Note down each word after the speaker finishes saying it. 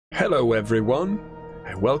Hello everyone,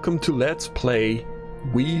 and welcome to Let's Play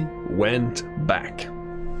We Went Back.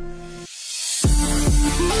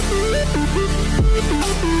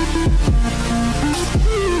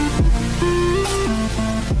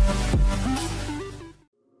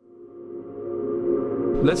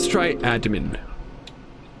 Let's try admin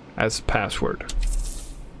as password.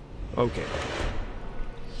 Okay.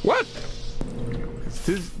 What?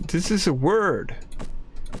 This is a word.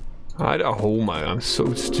 Oh my, I'm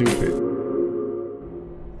so stupid.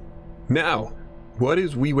 Now, what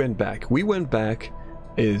is We Went Back? We Went Back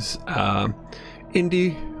is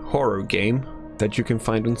indie horror game that you can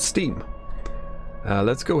find on Steam.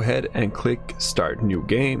 Let's go ahead and click Start New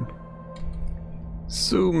Game.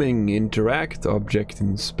 Zooming, interact, object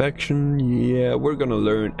inspection. Yeah, we're gonna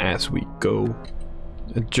learn as we go.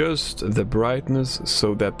 Adjust the brightness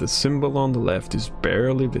so that the symbol on the left is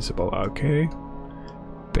barely visible. Okay.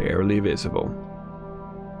 Barely visible.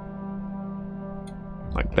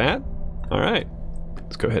 Like that? Alright.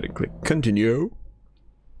 Let's go ahead and click continue.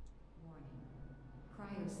 Warning.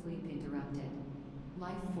 Cryosleep interrupted.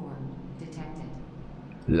 Life form detected.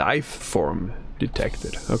 Life form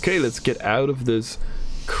detected. Okay, let's get out of this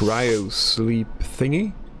cryosleep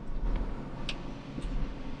thingy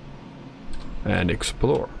and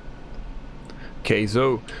explore. Okay,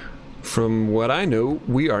 so from what I know,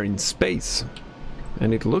 we are in space.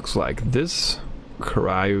 And it looks like this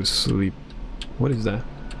cryosleep. What is that?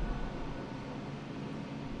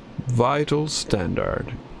 Vital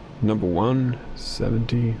standard. Number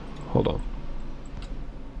 170. Hold on.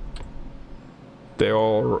 They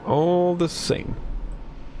are all the same.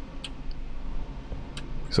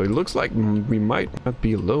 So it looks like we might not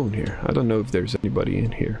be alone here. I don't know if there's anybody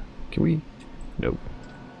in here. Can we? Nope.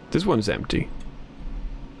 This one's empty.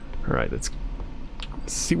 Alright, let's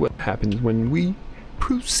see what happens when we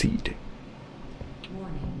proceed.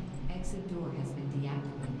 Warning. Exit door has been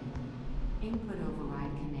deactivated. Input override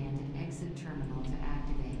command and exit terminal to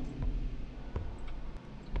activate.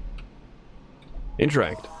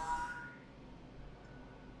 Interact.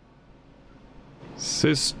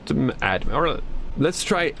 System admin. Alright, let's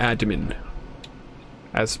try admin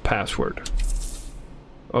as password.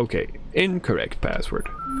 Okay, incorrect password.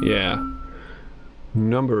 Yeah.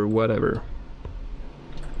 Number whatever.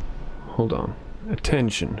 Hold on.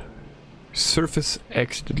 Attention. Surface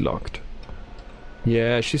exit locked.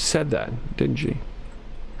 Yeah, she said that, didn't she?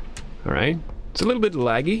 Alright. It's a little bit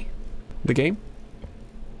laggy, the game.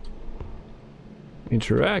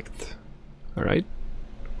 Interact. Alright.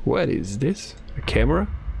 What is this? A camera?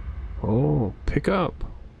 Oh, pick up.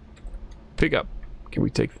 Pick up. Can we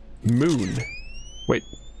take moon? Wait.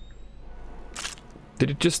 Did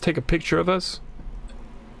it just take a picture of us?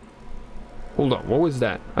 Hold on, what was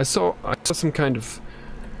that? I saw some kind of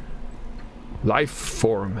life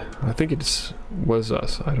form. I think it was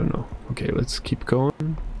us. I don't know. Okay, let's keep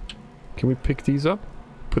going. Can we pick these up?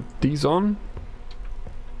 Put these on?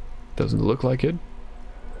 Doesn't look like it.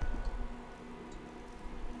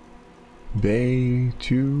 Bay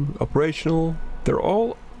 2 operational. They're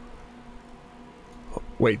all...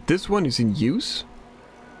 Wait, this one is in use?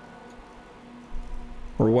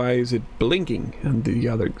 Or why is it blinking and the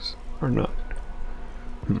others are not?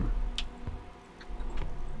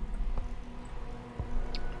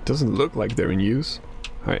 Doesn't look like they're in use.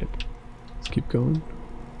 Alright, let's keep going.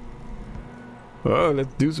 Oh,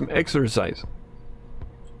 let's do some exercise.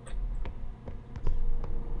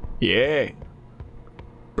 Yeah!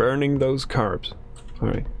 Burning those carbs.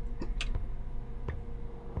 Alright.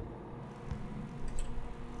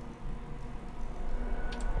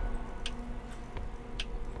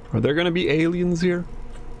 Are there gonna be aliens here?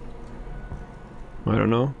 I don't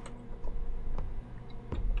know.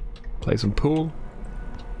 Play some pool?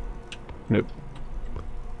 Nope.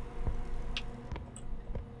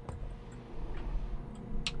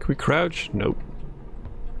 Can we crouch? Nope.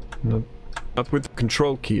 Nope. Not with the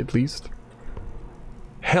control key, at least.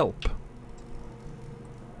 Help.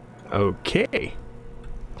 Okay.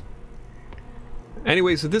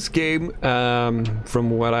 Anyway, so this game,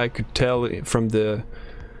 from what I could tell from the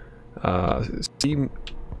Steam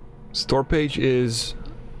store page, is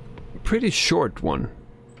a pretty short one,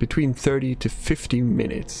 between 30 to 50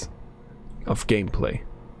 minutes of gameplay.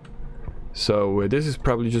 So this is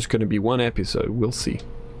probably just going to be one episode. We'll see.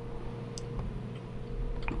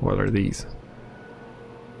 What are these?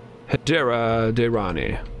 Hedera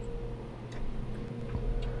derane.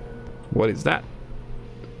 What is that?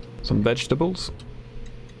 Some vegetables?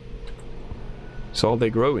 It's all they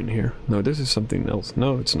grow in here. No, this is something else.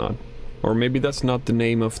 No, it's not. Or maybe that's not the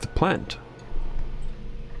name of the plant.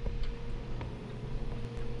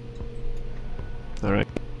 Alright.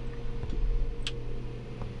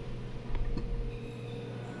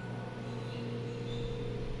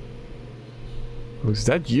 Was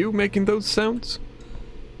that you making those sounds?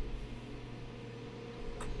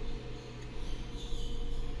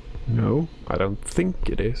 No, I don't think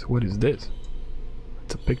it is. What is this?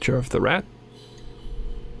 It's a picture of the rat?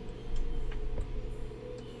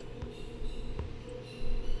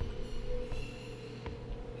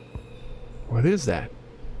 What is that?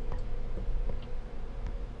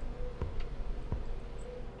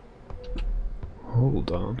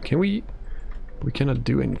 Hold on. Can we... We cannot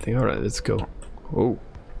do anything. Alright, let's go. Oh.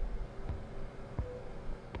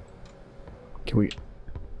 Can we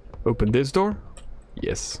open this door?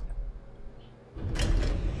 Yes.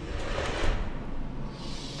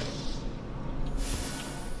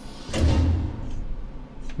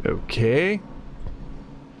 Okay.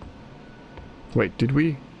 Wait, did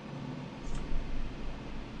we...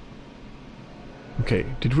 Okay,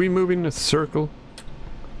 did we move in a circle?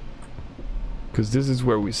 Because this is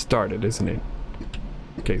where we started, isn't it?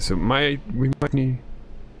 Okay, so we might need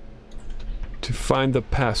to find the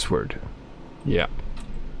password. Yeah.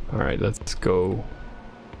 Alright, let's go.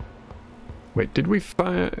 Wait, did we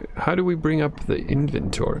find... How do we bring up the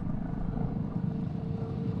inventory?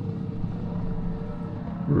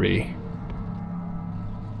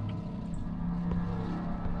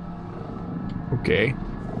 Okay.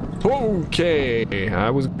 Okay! I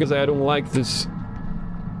was gonna say I don't like this.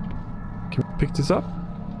 Can we pick this up?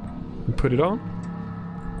 And put it on?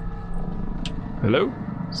 Hello?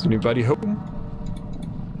 Is anybody home?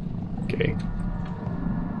 Okay.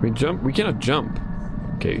 We jump? We cannot jump.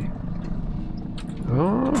 Okay.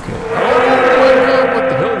 Oh, okay. Oh my god, what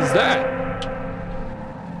the hell is that?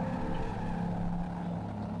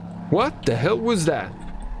 What the hell was that?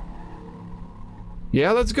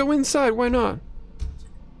 Yeah, let's go inside, why not?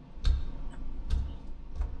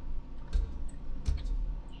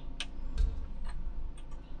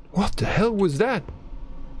 What the hell was that?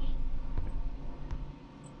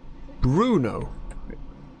 Bruno.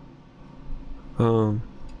 Can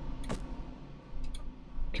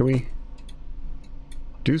we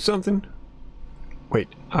do something? Wait,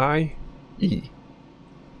 I-E.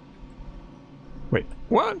 Wait,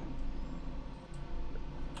 what?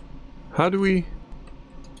 How do we...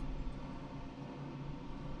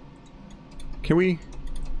 Can we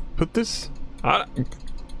put this...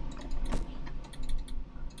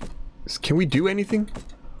 Can we do anything?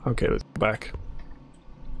 Okay, let's go back.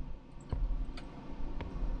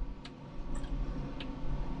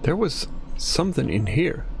 There was something in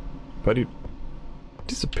here, but it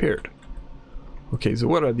disappeared. Okay, so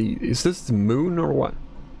what are the... Is this the moon or what?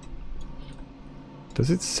 Does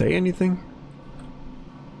it say anything?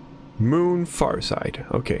 Moon far side.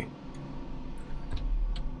 Okay.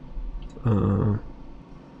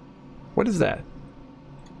 What is that?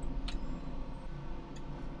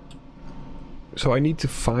 So I need to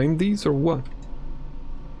find these or what?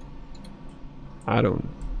 I don't...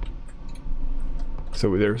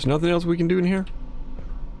 So there's nothing else we can do in here?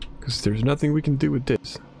 Because there's nothing we can do with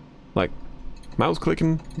this. Like, mouse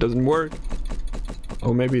clicking doesn't work.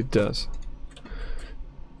 Oh, maybe it does.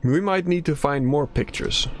 We might need to find more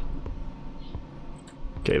pictures.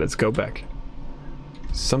 Okay, let's go back.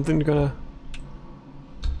 Something gonna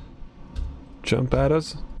jump at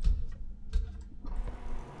us?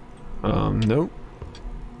 No.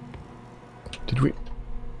 Did we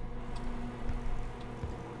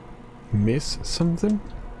miss something?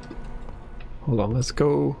 Hold on, let's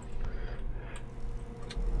go.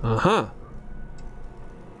 Uh-huh.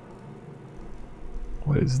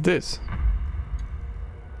 What is this?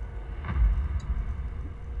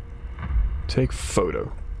 Take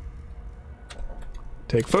photo.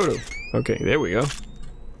 Take photo. Okay, there we go.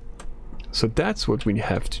 So that's what we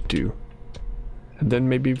have to do. And then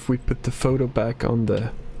maybe if we put the photo back on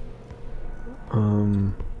the...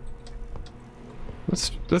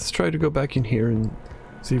 Let's try to go back in here and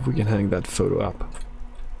see if we can hang that photo up.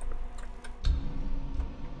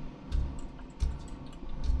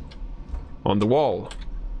 On the wall.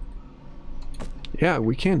 Yeah,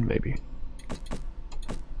 we can maybe.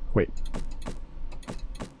 Wait.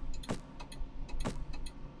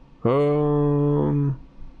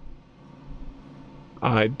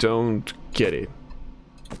 I don't get it.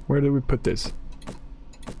 Where did we put this?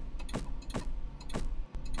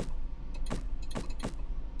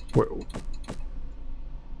 Where?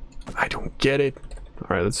 I don't get it.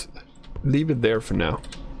 Alright, let's leave it there for now.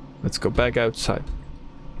 Let's go back outside.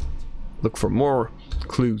 Look for more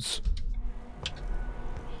clues.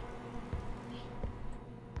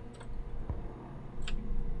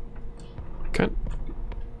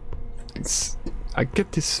 I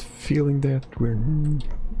get this feeling that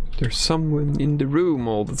there's someone in the room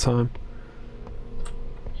all the time.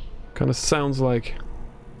 Kind of sounds like...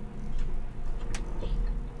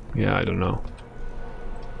 Yeah, I don't know.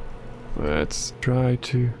 Let's try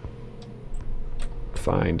to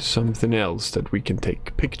find something else that we can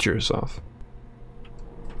take pictures of.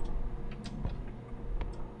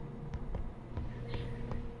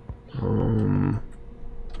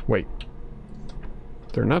 Wait.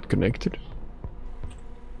 They're not connected.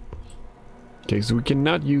 Okay, so we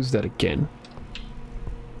cannot use that again.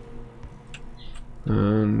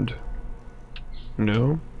 And...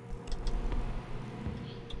 no.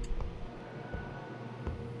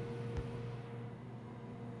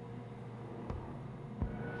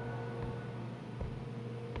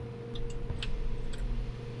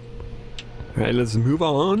 Alright, let's move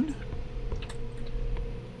on.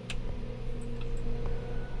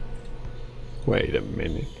 Wait a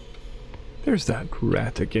minute. There's that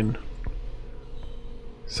rat again.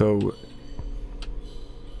 So...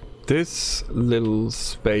 this little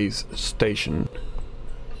space station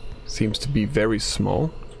seems to be very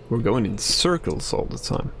small. We're going in circles all the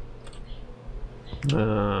time.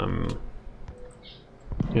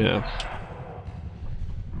 Yeah.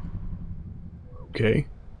 Okay.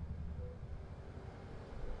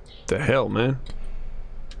 The hell, man?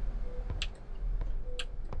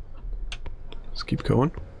 Let's keep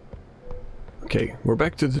going. Okay, we're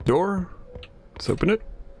back to the door. Let's open it.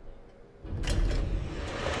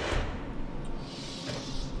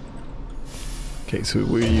 Okay, so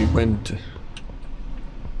we went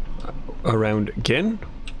around again.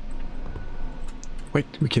 Wait,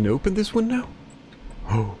 we can open this one now?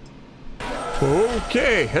 Oh.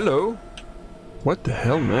 Okay, hello. What the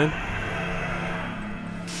hell, man?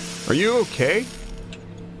 Are you okay?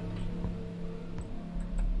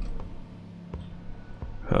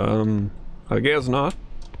 I guess not.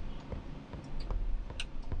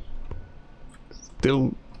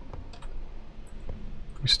 Still...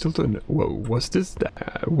 we still don't know. Whoa, was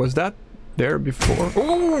that there before?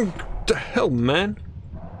 Oh, what the hell, man?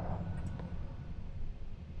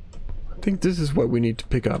 I think this is what we need to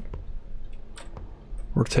pick up.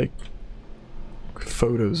 Or take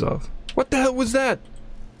photos of. What the hell was that?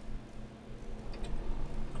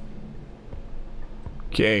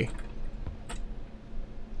 Okay.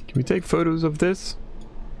 Can we take photos of this?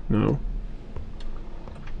 No.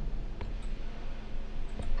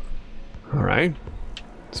 Alright.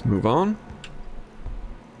 Let's move on.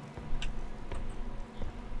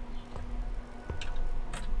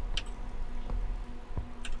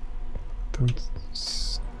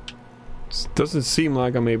 Doesn't seem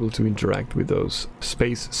like I'm able to interact with those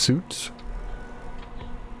space suits.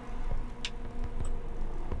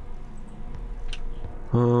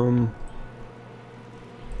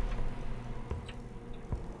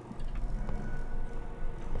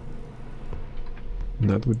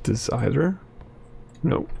 Not with this either.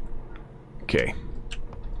 No. Okay.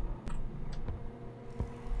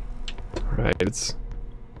 Alright, it's...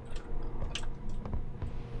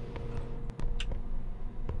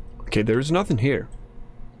 okay, there's nothing here.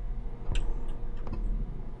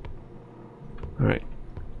 Alright.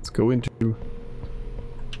 Let's go into...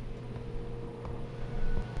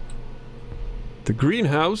 the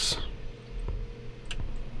greenhouse.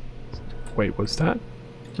 Wait, what's that?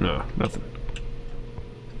 No, nothing.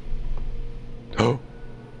 Oh!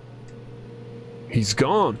 He's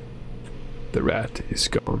gone! The rat is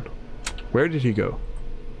gone. Where did he go?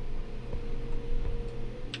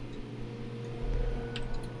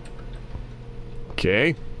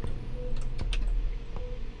 Okay.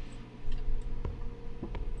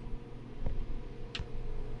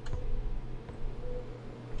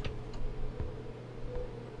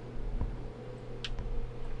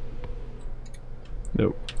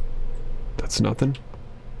 Nope. That's nothing.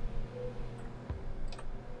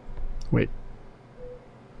 Wait.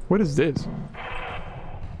 What is this?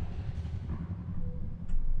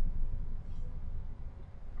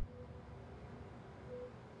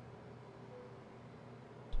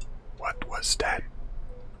 What was that?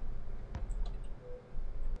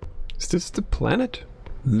 Is this the planet?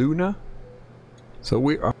 Luna? So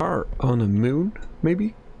we are on a moon,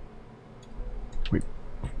 maybe? Wait,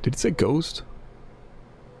 did it say ghost?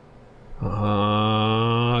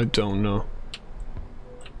 I don't know.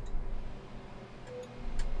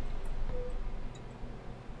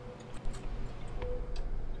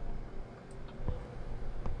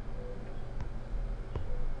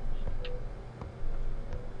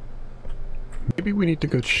 Maybe we need to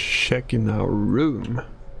go check in our room.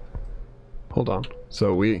 Hold on.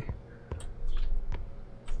 So we...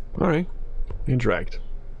 alright. Interact.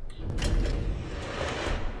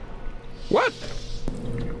 What?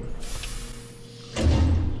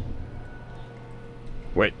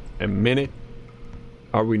 Wait. a minute.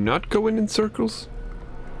 Are we not going in circles?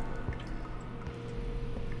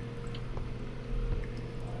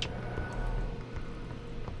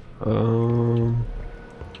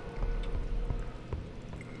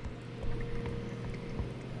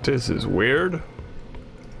 This is weird.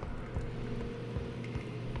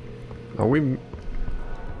 Are we...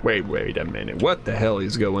 Wait a minute. What the hell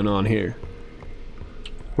is going on here?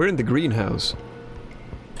 We're in the greenhouse.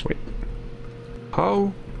 Wait.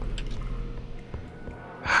 How?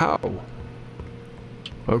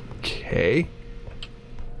 Okay.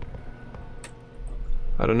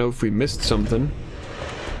 I don't know if we missed something.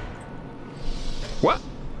 What?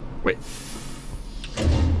 Wait.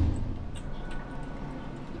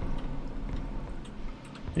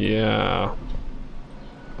 Yeah.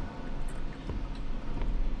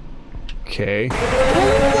 Okay.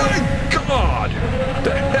 Oh my god! What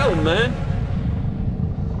the hell, man?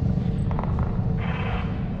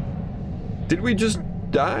 Did we just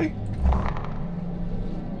die?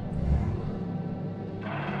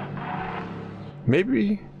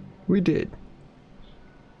 Maybe we did.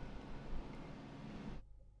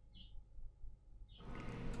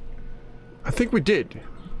 I think we did.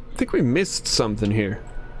 I think we missed something here.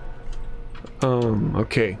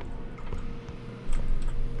 Okay.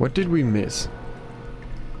 What did we miss?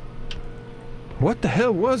 What the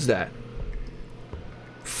hell was that?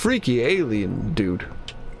 Freaky alien dude.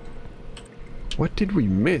 What did we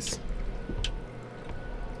miss?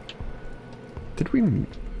 Did we...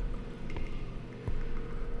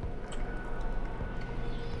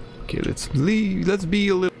 Okay, let's leave. Let's be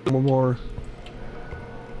a little more...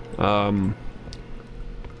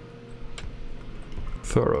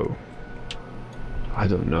 thorough. I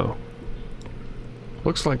don't know.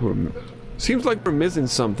 Looks like we're... Seems like we're missing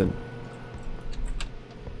something.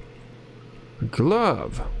 A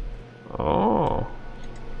glove. Oh.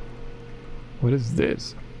 What is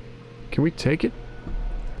this? Can we take it?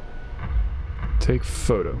 Take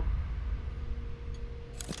photo.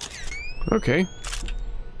 Okay.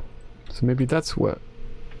 So maybe that's what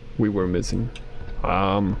we were missing.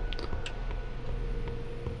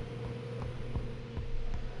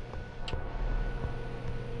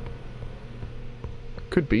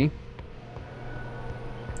 Could be.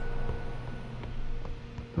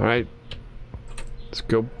 Alright. Let's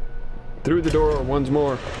go through the door once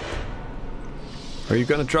more. Are you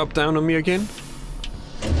gonna drop down on me again?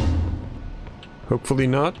 Hopefully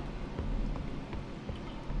not.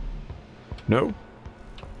 No?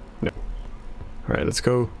 No. Alright, let's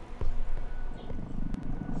go.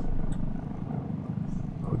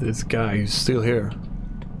 Oh, this guy is still here.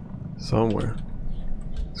 Somewhere.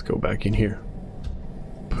 Let's go back in here.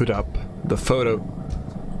 Put up the photo.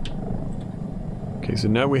 Okay, so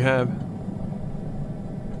now we have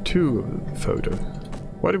 2 photos.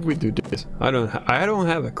 What if we do this? I don't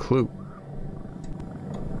have a clue.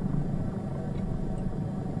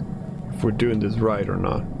 If we're doing this right or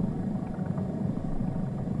not.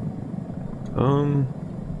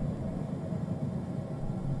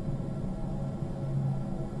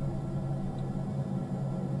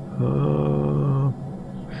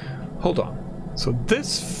 Hold on. So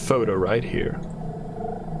this photo right here,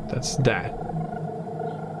 that's that.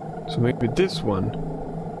 So maybe this one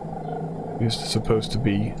is supposed to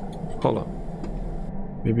be, hold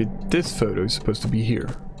on. Maybe this photo is supposed to be here.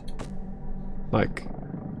 Like,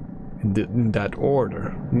 in that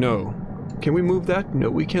order. No. Can we move that? No,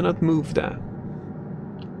 we cannot move that.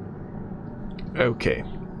 Okay.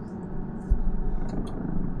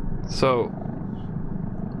 So,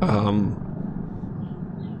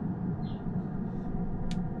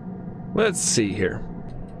 let's see here.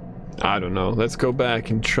 I don't know. Let's go back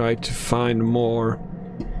and try to find more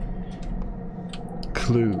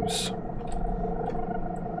clues.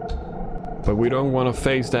 But we don't want to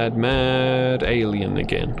face that mad alien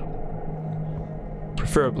again.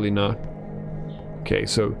 Preferably not. Okay,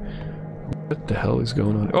 so what the hell is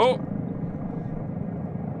going on? Oh!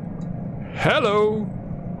 Hello!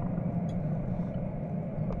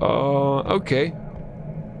 Okay.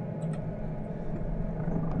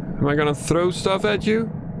 Am I gonna throw stuff at you?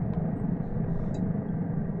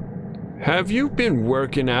 Have you been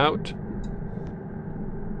working out?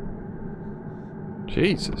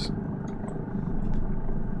 Jesus.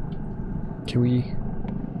 Can we...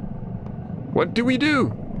 What do we do?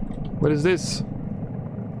 What is this?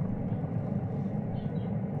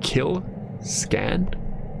 Kill? Scan?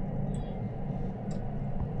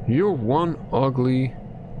 You're one ugly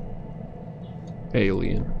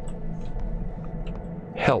alien.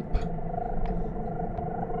 Help.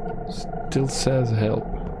 Still says help.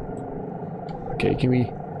 Okay, can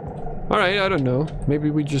we... Alright, I don't know. Maybe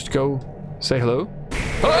we just go say hello?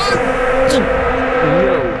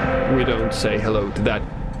 No, we don't say hello to that.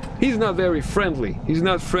 He's not very friendly. He's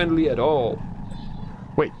not friendly at all.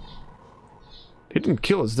 Wait. He didn't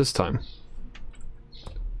kill us this time.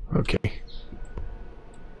 Okay.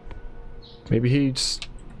 Maybe he's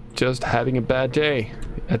just having a bad day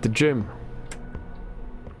at the gym.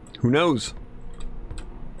 Who knows?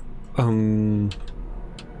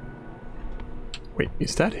 Wait,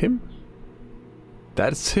 is that him?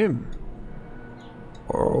 That's him.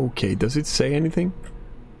 Okay, does it say anything?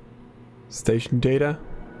 Station data?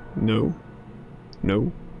 No.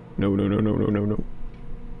 No. No, no, no, no, no, no, no.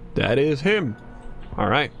 That is him.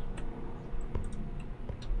 Alright.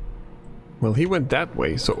 Well, he went that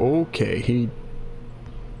way, so okay, he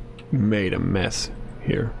made a mess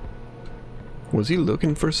here. Was he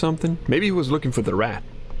looking for something? Maybe he was looking for the rat.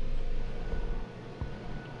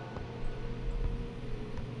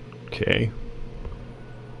 Okay.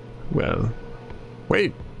 Well,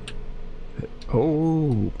 wait.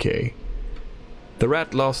 Okay. The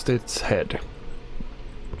rat lost its head.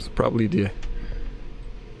 It's probably the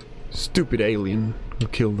stupid alien who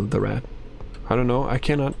killed the rat. I don't know, I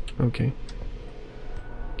cannot. Okay.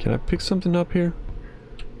 Can I pick something up here?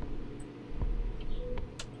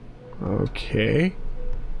 Okay.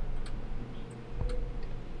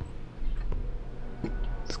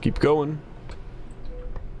 Let's keep going.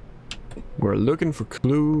 We're looking for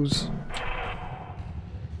clues.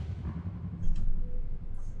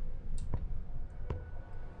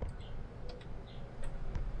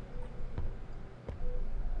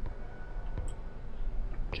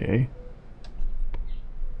 Okay.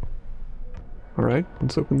 Alright,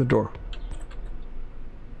 let's open the door.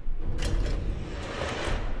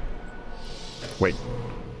 Wait,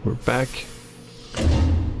 we're back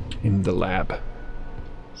in the lab.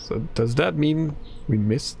 So does that mean we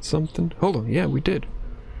missed something? Hold on, yeah, we did.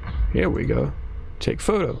 Here we go. Take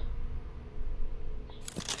photo.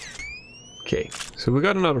 Okay, so we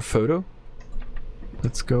got another photo.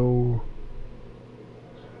 Let's go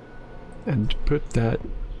and put that.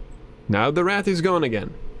 Now the rat is gone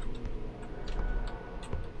again.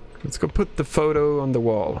 Let's go put the photo on the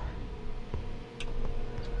wall.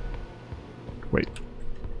 Wait.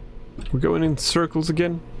 We're going in circles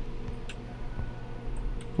again?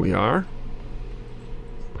 We are.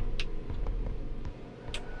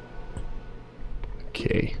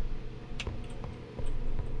 Okay.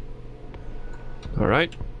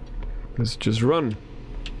 Alright. Let's just run.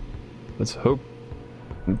 Let's hope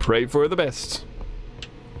and pray for the best.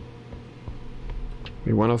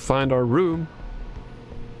 We want to find our room.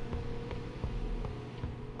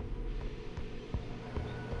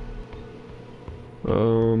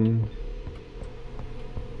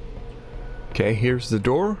 Okay, here's the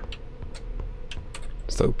door.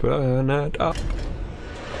 Let's open it up.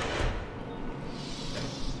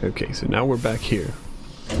 Okay, so now we're back here.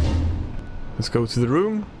 Let's go to the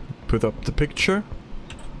room, put up the picture.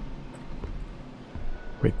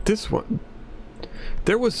 Wait, this one.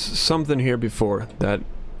 There was something here before that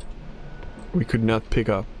we could not pick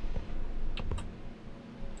up.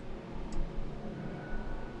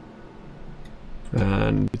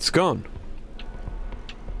 And it's gone.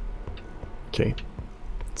 Okay,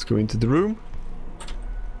 let's go into the room,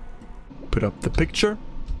 put up the picture.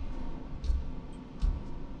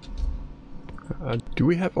 Do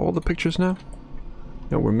we have all the pictures now?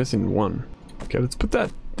 No, we're missing one. Okay, let's put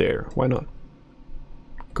that there. Why not?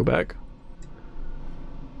 Go back.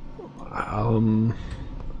 I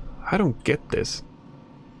don't get this.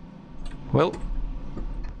 Well,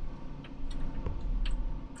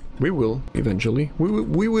 we will eventually.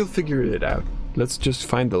 We will figure it out. Let's just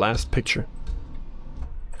find the last picture.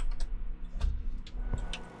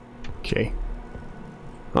 Okay.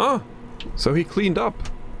 Ah, so he cleaned up.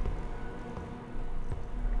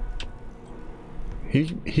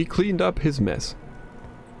 He cleaned up his mess.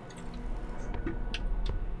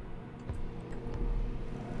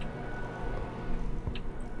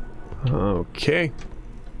 Okay.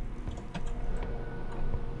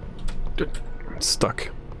 It's stuck.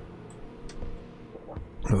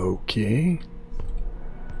 Okay.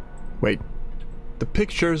 Wait. The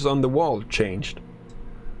pictures on the wall changed.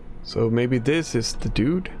 So maybe this is the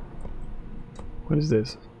dude? What is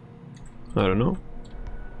this? I don't know.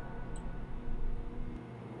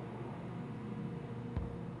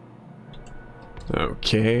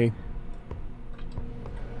 Okay.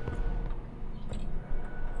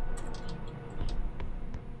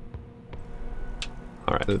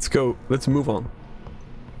 Alright, let's go. Let's move on.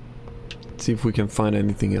 Let's see if we can find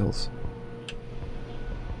anything else.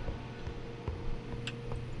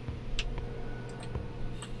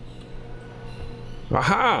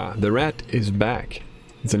 Aha! The rat is back.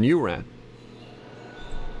 It's a new rat.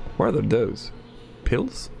 What are those?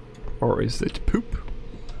 Pills? Or is it poop?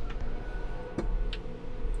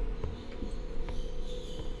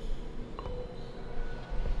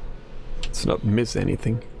 Let's not miss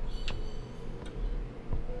anything.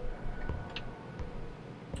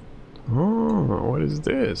 Oh, what is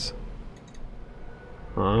this?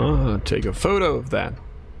 Ah, take a photo of that.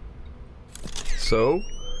 So,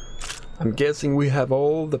 I'm guessing we have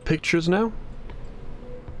all the pictures now?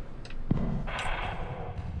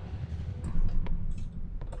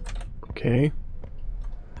 Okay.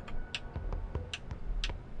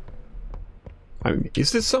 I mean,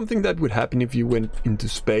 is this something that would happen if you went into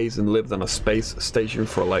space and lived on a space station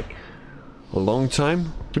for like a long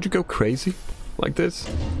time? Would you go crazy like this?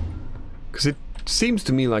 Because it seems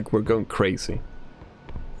to me like we're going crazy.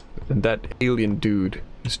 And that alien dude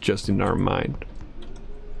is just in our mind.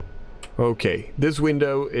 Okay, this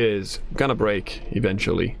window is gonna break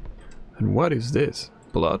eventually. And what is this?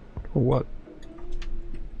 Blood or what?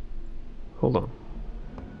 Hold on.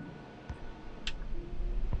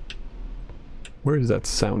 Where is that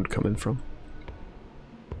sound coming from?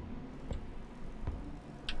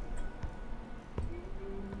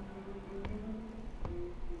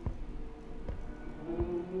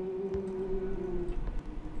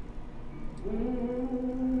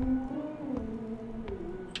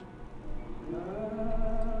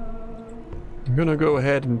 I'm gonna go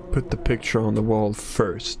ahead and put the picture on the wall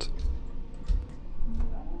first.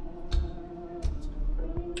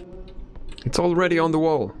 It's already on the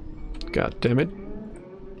wall. God damn it.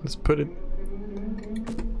 Let's put it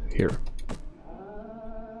here.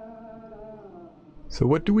 So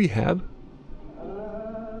what do we have?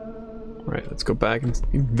 Alright, let's go back and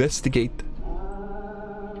investigate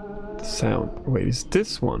the sound. Wait, is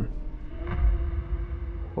this one?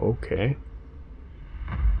 Okay.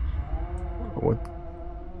 What?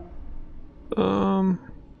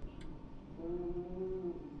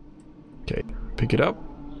 Okay, pick it up.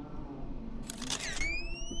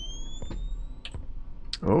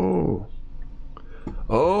 Oh.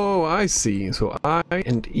 Oh, I see. So I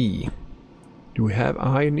and E. Do we have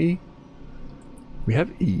I and E? We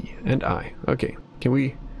have E and I. Okay. Can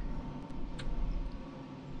we...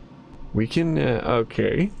 We can...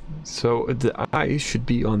 okay. So the I should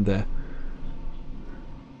be on the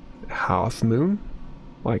half moon.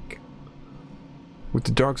 Like... with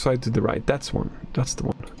the dark side to the right. That's one. That's the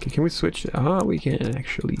one. Okay, can we switch? Ah, we can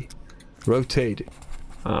actually rotate it.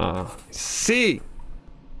 Ah, see!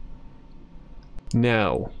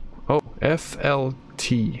 Now, oh,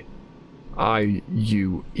 FLTIUE.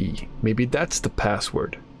 Maybe that's the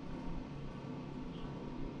password.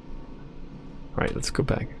 Alright, let's go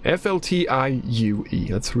back. FLTIUE.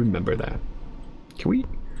 Let's remember that. Can we?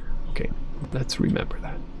 Okay, let's remember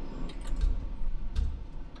that.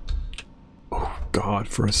 Oh, God,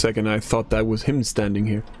 for a second I thought that was him standing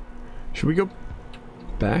here. Should we go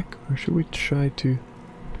back? Or should we try to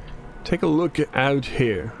take a look out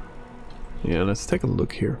here? Yeah, let's take a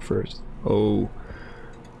look here first. Oh.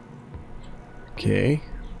 Okay.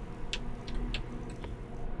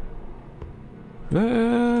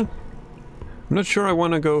 I'm not sure I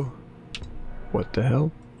want to go... What the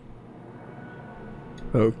hell?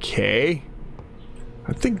 Okay.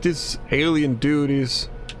 I think this alien dude is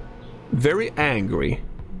very angry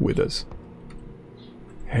with us.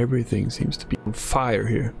 Everything seems to be on fire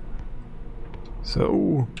here.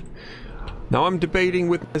 So... now I'm debating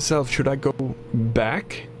with myself, should I go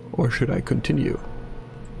back or should I continue?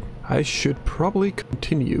 I should probably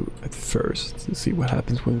continue at first to see what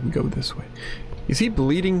happens when we go this way. Is he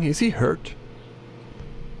bleeding? Is he hurt?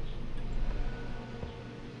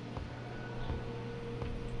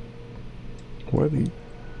 What are the...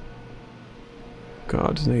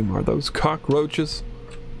 God's name, are those cockroaches?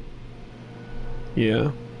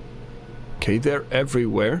 Yeah. Okay, they're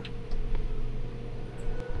everywhere.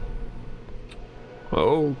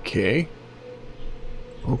 Okay.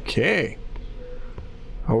 Okay.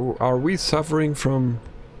 Are we suffering from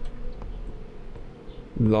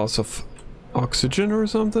loss of oxygen or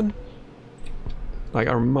something? Like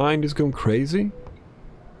our mind is going crazy?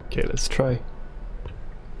 Okay, let's try.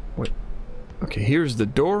 Wait. Okay, here's the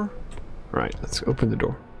door. Right, let's open the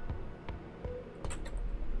door.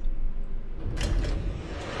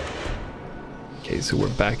 Okay, so we're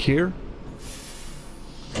back here.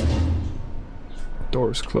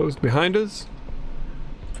 Door's closed behind us.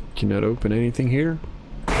 Cannot open anything here.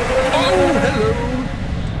 Oh, hello!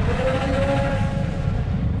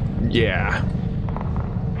 Yeah.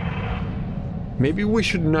 Maybe we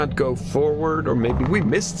should not go forward, or maybe we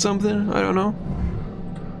missed something. I don't know.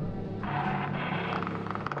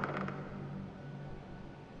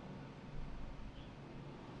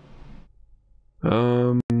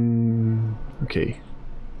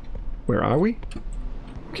 Where are we?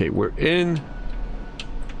 Okay, we're in.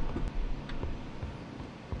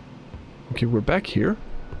 Okay, we're back here.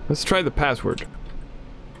 Let's try the password.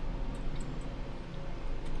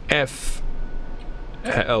 FLTIUE.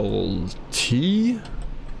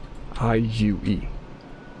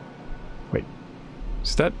 Wait,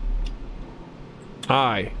 is that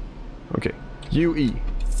I? Okay, UE.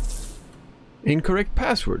 Incorrect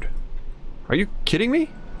password. Are you kidding me?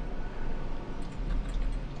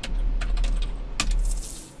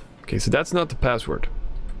 Okay, so that's not the password.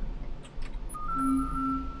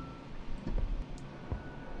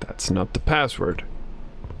 That's not the password.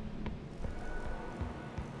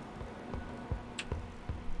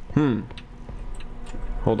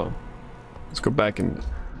 Hold on. Let's go back and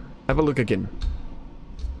have a look again.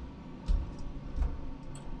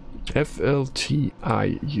 FLTIUE.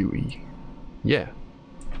 Yeah.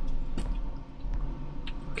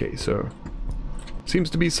 Okay, so seems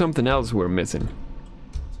to be something else we're missing.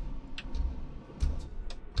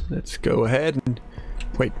 Let's go ahead and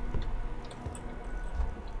wait.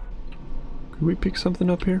 Could we pick something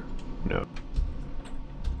up here? No.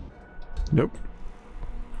 Nope.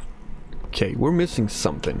 Okay, we're missing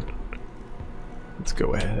something. Let's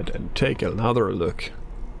go ahead and take another look.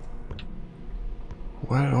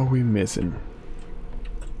 What are we missing?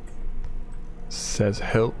 Says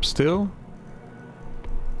help still.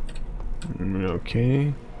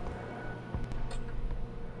 Okay.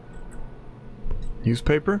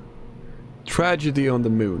 Newspaper? Tragedy on the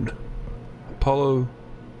moon. Apollo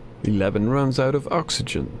 11 runs out of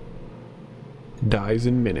oxygen. Dies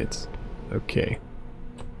in minutes. Okay.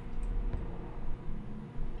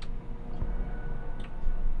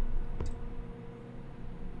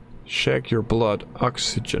 Check your blood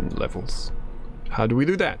oxygen levels. How do we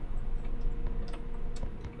do that?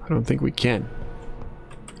 I don't think we can.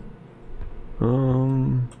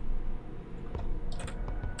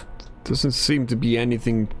 Doesn't seem to be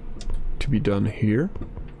anything to be done here.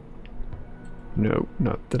 No,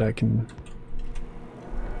 not that I can.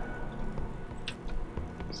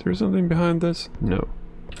 Is there something behind this? No.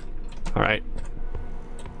 Alright.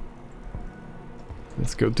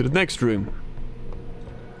 Let's go to the next room.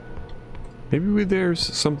 Maybe there's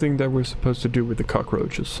something that we're supposed to do with the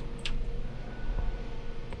cockroaches.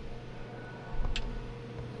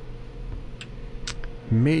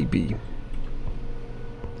 Maybe.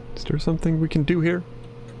 Is there something we can do here?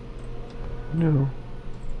 No.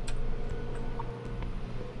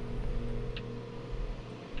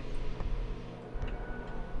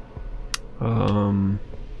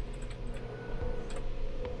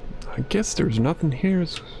 I guess there's nothing here.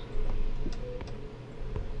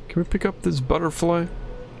 Can we pick up this butterfly?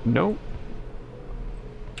 No.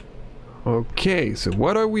 Okay, so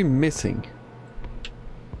what are we missing?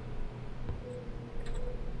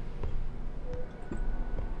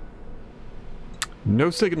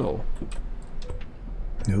 No signal.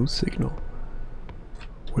 No signal.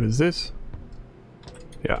 What is this?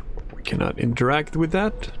 Yeah, we cannot interact with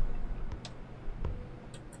that.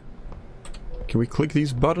 Can we click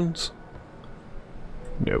these buttons?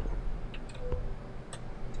 No.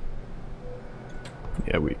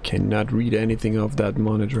 Yeah, we cannot read anything off that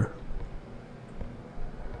monitor.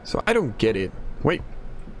 So I don't get it. Wait,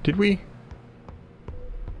 did we?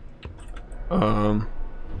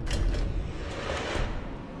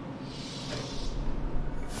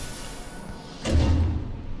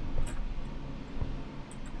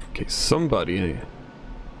 Okay, somebody.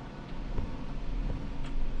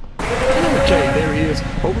 Okay, there he is.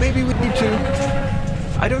 Oh, maybe we need to.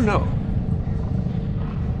 I don't know.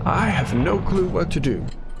 I have no clue what to do.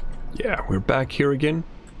 Yeah, we're back here again.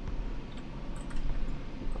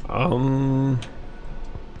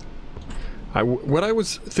 What I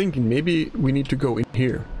was thinking, maybe we need to go in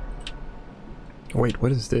here. Wait,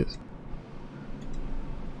 what is this?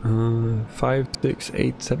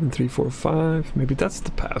 5687345. Maybe that's the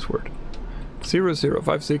password.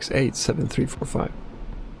 00568735.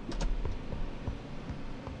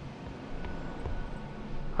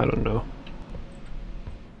 I don't know.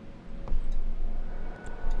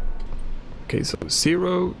 Okay, so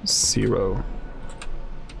 00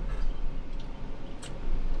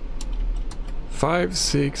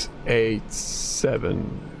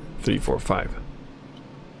 5687345.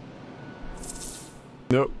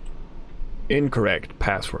 Nope. Incorrect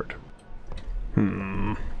password.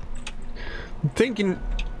 I'm thinking.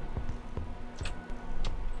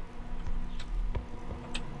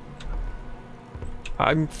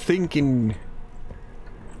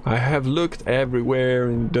 I have looked everywhere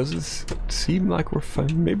and does it seem like we're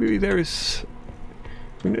fine? Maybe there is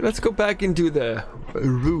Let's go back into the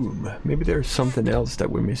room. Maybe there's something else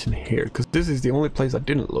that we're missing here, because this is the only place I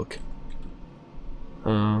didn't look.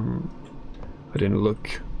 I didn't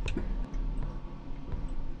look.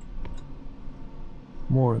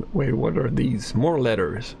 More. Wait, what are these? More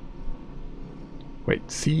letters. Wait,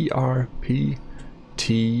 CRPT.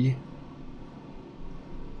 P.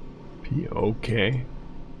 Okay.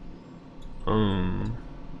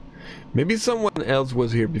 Maybe someone else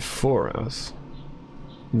was here before us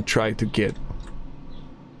and tried to get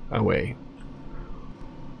away.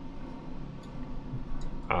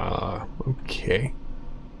 Okay.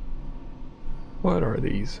 What are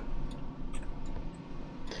these?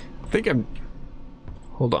 I think I'm...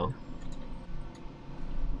 Hold on.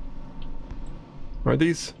 Are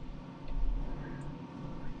these...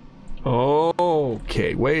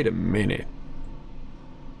 Okay, wait a minute.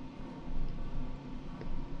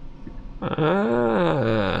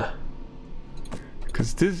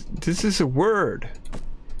 Because this is a word.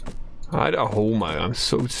 Oh my, I'm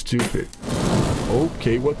so stupid.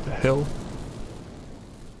 Okay, what the hell?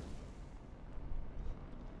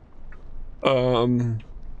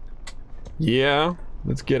 Yeah,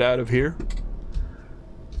 let's get out of here.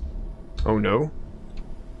 Oh no.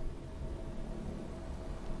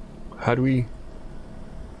 How do we...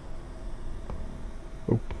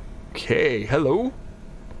 Okay, hello?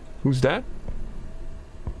 Who's that?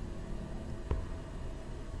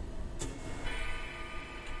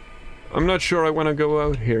 I'm not sure I want to go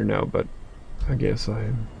out here now, but I guess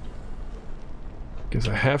I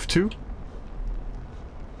have to.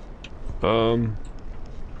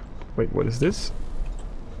 Wait, what is this?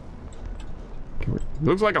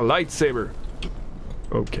 Looks like a lightsaber.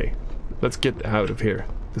 Okay, let's get out of here.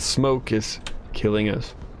 The smoke is killing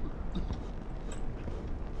us.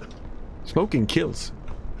 Smoking kills.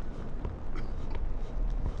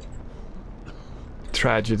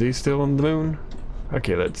 Tragedy still on the moon.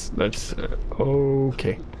 Okay, let's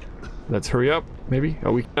okay. Let's hurry up, maybe.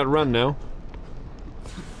 Oh, we can't run now.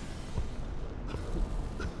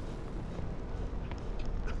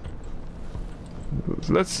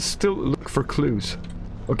 Let's still look for clues.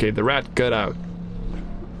 Okay, the rat got out.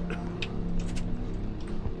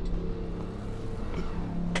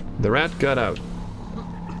 The rat got out.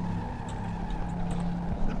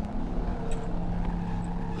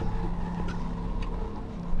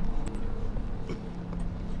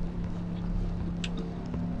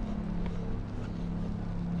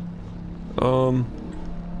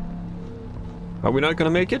 Are we not gonna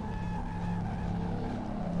make it?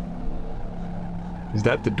 Is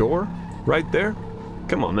that the door? Right there?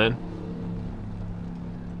 Come on, man.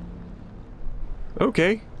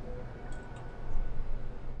 Okay.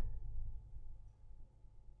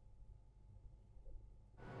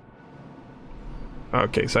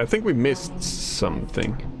 Okay, so I think we missed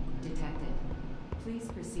something. Detected.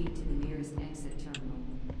 Please proceed to the nearest exit terminal.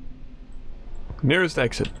 Nearest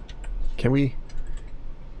exit. Can we...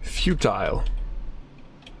 Futile.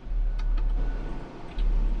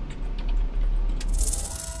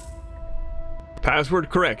 Password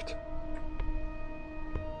correct.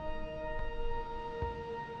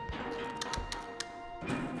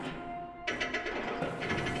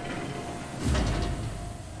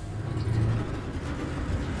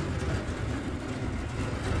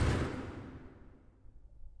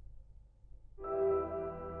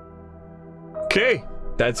 Okay,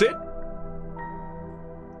 that's it.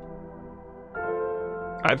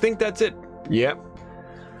 I think that's it. Yep.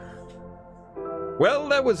 Well,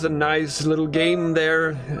 that was a nice little game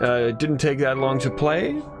there. It didn't take that long to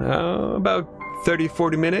play. About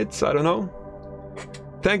 30-40 minutes, I don't know.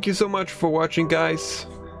 Thank you so much for watching, guys.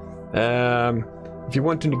 If you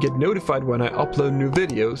want to get notified when I upload new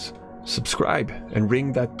videos, subscribe and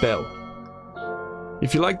ring that bell.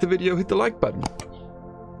 If you like the video, hit the like button.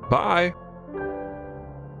 Bye!